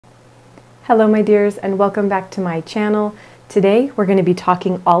Hello my dears, and welcome back to my channel. Today we're going to be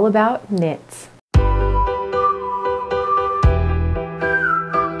talking all about knits.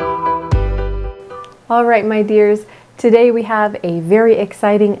 Alright my dears, today we have a very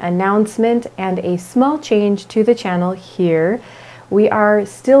exciting announcement and a small change to the channel here. We are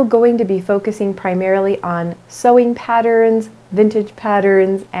still going to be focusing primarily on sewing patterns, vintage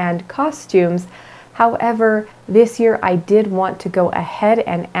patterns, and costumes. However, this year I did want to go ahead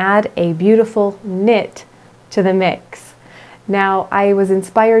and add a beautiful knit to the mix. Now, I was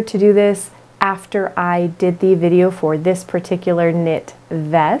inspired to do this after I did the video for this particular knit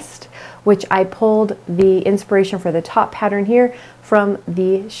vest, which I pulled the inspiration for the top pattern here from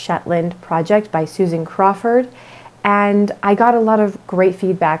the Shetland project by Susan Crawford. And I got a lot of great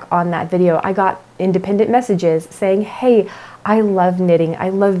feedback on that video. I got independent messages saying, hey, I love knitting, I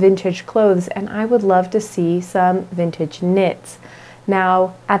love vintage clothes, and I would love to see some vintage knits.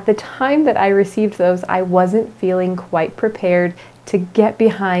 Now, at the time that I received those, I wasn't feeling quite prepared to get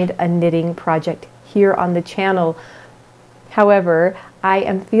behind a knitting project here on the channel. However, I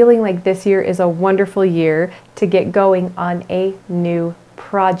am feeling like this year is a wonderful year to get going on a new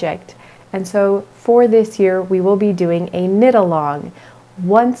project. And so for this year, we will be doing a knit along.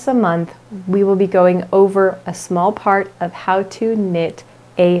 Once a month, we will be going over a small part of how to knit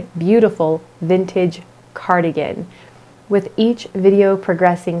a beautiful vintage cardigan, with each video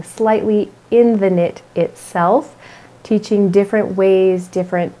progressing slightly in the knit itself, teaching different ways,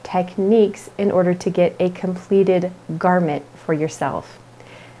 different techniques in order to get a completed garment for yourself.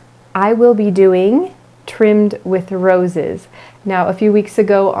 I will be doing Trimmed with Roses. Now, a few weeks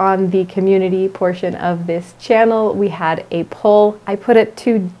ago on the community portion of this channel, we had a poll. I put up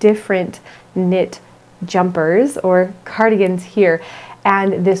 2 different knit jumpers or cardigans here,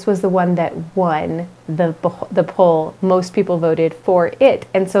 and this was the one that won the poll. Most people voted for it,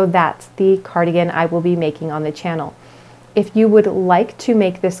 and so that's the cardigan I will be making on the channel. If you would like to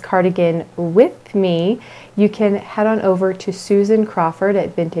make this cardigan with me, you can head on over to Susan Crawford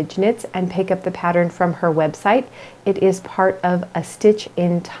at Vintage Knits and pick up the pattern from her website. It is part of A Stitch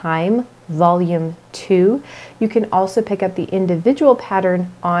in Time, Volume 2. You can also pick up the individual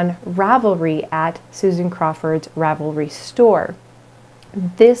pattern on Ravelry at Susan Crawford's Ravelry store.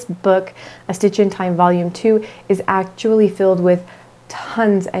 This book, A Stitch in Time, Volume 2, is actually filled with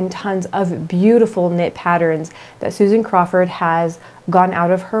tons and tons of beautiful knit patterns that Susan Crawford has gone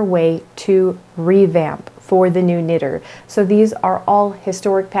out of her way to revamp for the new knitter. So these are all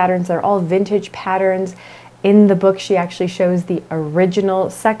historic patterns, they're all vintage patterns. In the book, she actually shows the original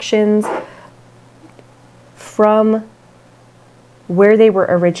sections from where they were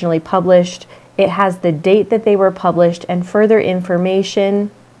originally published. It has the date that they were published and further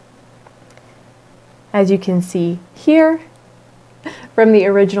information, as you can see here, from the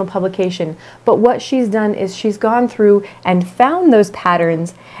original publication. But what she's done is she's gone through and found those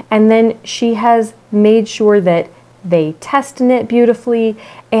patterns, and then she has made sure that they test knit beautifully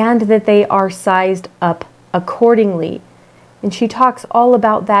and that they are sized up accordingly. And she talks all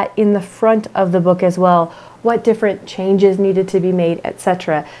about that in the front of the book as well, what different changes needed to be made,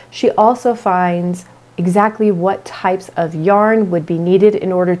 etc. She also finds exactly what types of yarn would be needed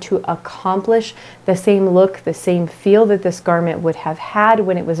in order to accomplish the same look, the same feel that this garment would have had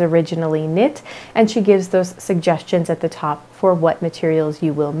when it was originally knit, and she gives those suggestions at the top for what materials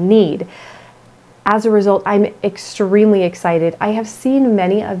you will need. As a result, I'm extremely excited. I have seen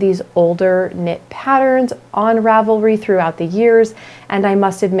many of these older knit patterns on Ravelry throughout the years, and I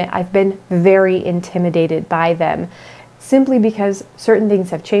must admit I've been very intimidated by them, simply because certain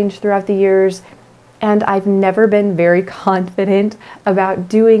things have changed throughout the years. And I've never been very confident about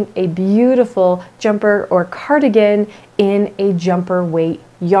doing a beautiful jumper or cardigan in a jumper weight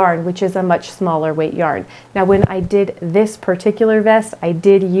yarn, which is a much smaller weight yarn. Now, when I did this particular vest, I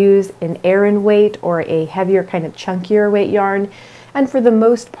did use an Aran weight or a heavier, kind of chunkier weight yarn. And for the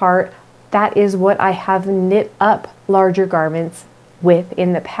most part, that is what I have knit up larger garments with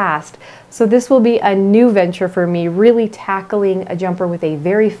in the past. So this will be a new venture for me, really tackling a jumper with a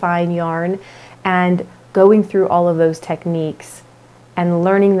very fine yarn and going through all of those techniques and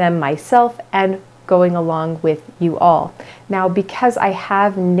learning them myself and going along with you all. Now, because I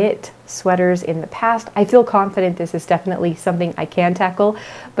have knit sweaters in the past, I feel confident this is definitely something I can tackle,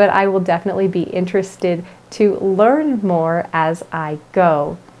 but I will definitely be interested to learn more as I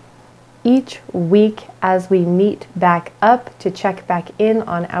go. Each week as we meet back up to check back in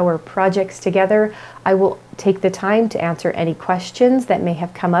on our projects together, I will take the time to answer any questions that may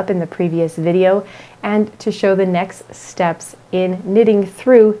have come up in the previous video and to show the next steps in knitting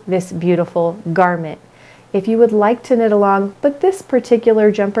through this beautiful garment. If you would like to knit along, but this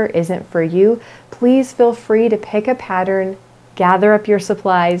particular jumper isn't for you, please feel free to pick a pattern, gather up your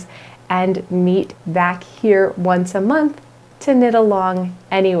supplies, and meet back here once a month to knit along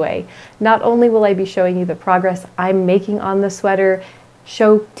anyway. Not only will I be showing you the progress I'm making on the sweater,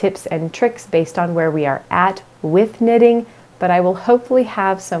 show tips and tricks based on where we are at with knitting, but I will hopefully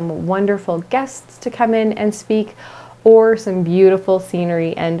have some wonderful guests to come in and speak, or some beautiful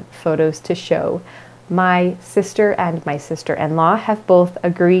scenery and photos to show. My sister and my sister-in-law have both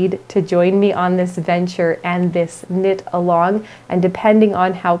agreed to join me on this venture and this knit along, and depending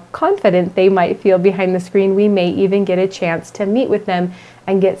on how confident they might feel behind the screen, we may even get a chance to meet with them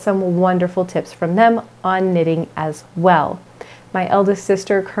and get some wonderful tips from them on knitting as well. My eldest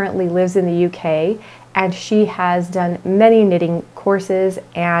sister currently lives in the UK, and she has done many knitting courses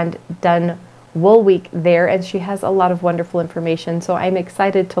and done Wool Week there, and she has a lot of wonderful information, so I'm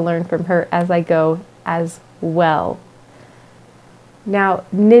excited to learn from her as I go as well. Now,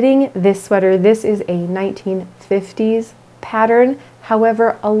 knitting this sweater, this is a 1950s pattern.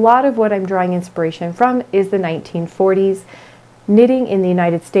 However, a lot of what I'm drawing inspiration from is the 1940s. Knitting in the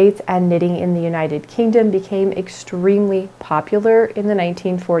United States and knitting in the United Kingdom became extremely popular in the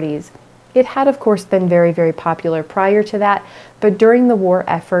 1940s. It had, of course, been very, very popular prior to that, but during the war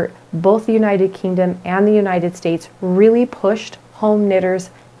effort, both the United Kingdom and the United States really pushed home knitters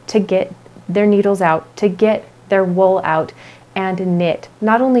to get their needles out, to get their wool out and knit.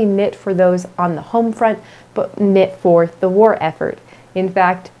 Not only knit for those on the home front, but knit for the war effort. In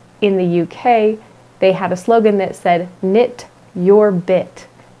fact, in the UK, they had a slogan that said, "Knit your bit,"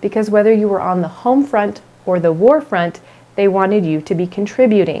 because whether you were on the home front or the war front, they wanted you to be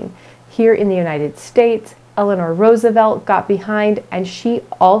contributing. Here in the United States, Eleanor Roosevelt got behind, and she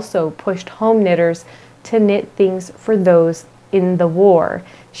also pushed home knitters to knit things for those in the war.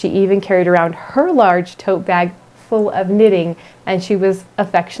 She even carried around her large tote bag full of knitting, and she was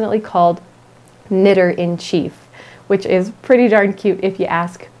affectionately called Knitter-in-Chief, which is pretty darn cute if you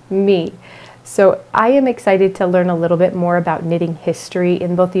ask me. So I am excited to learn a little bit more about knitting history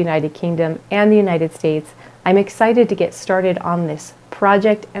in both the United Kingdom and the United States. I'm excited to get started on this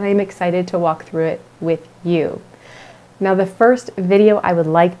project, and I'm excited to walk through it with you. Now, the first video I would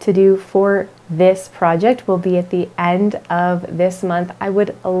like to do for this project will be at the end of this month. I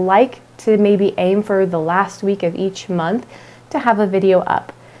would like to maybe aim for the last week of each month to have a video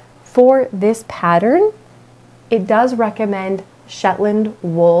up. For this pattern, it does recommend Shetland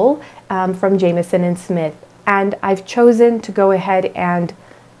wool from Jamieson and Smith, and I've chosen to go ahead and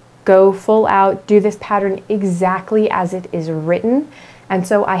go full out, do this pattern exactly as it is written. And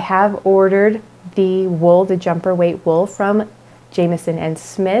so I have ordered the wool, the jumper weight wool from Jamieson and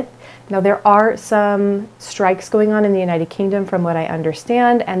Smith. Now, there are some strikes going on in the United Kingdom from what I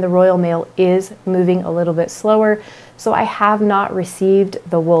understand, and the Royal Mail is moving a little bit slower. So I have not received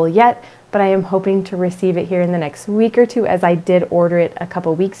the wool yet, but I am hoping to receive it here in the next week or two, as I did order it a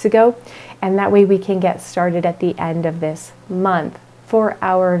couple weeks ago. And that way we can get started at the end of this month. For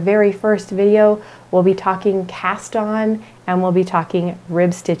our very first video, we'll be talking cast on, and we'll be talking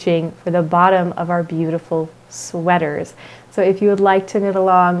rib stitching for the bottom of our beautiful sweaters. So if you would like to knit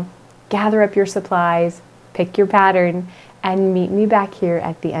along, gather up your supplies, pick your pattern, and meet me back here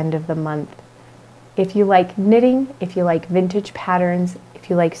at the end of the month. If you like knitting, if you like vintage patterns, if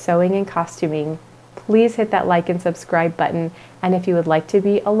you like sewing and costuming, please hit that like and subscribe button. And if you would like to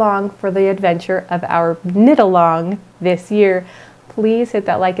be along for the adventure of our knit along this year, please hit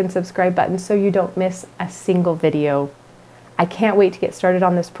that like and subscribe button so you don't miss a single video. I can't wait to get started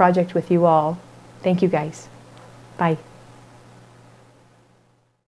on this project with you all. Thank you guys. Bye.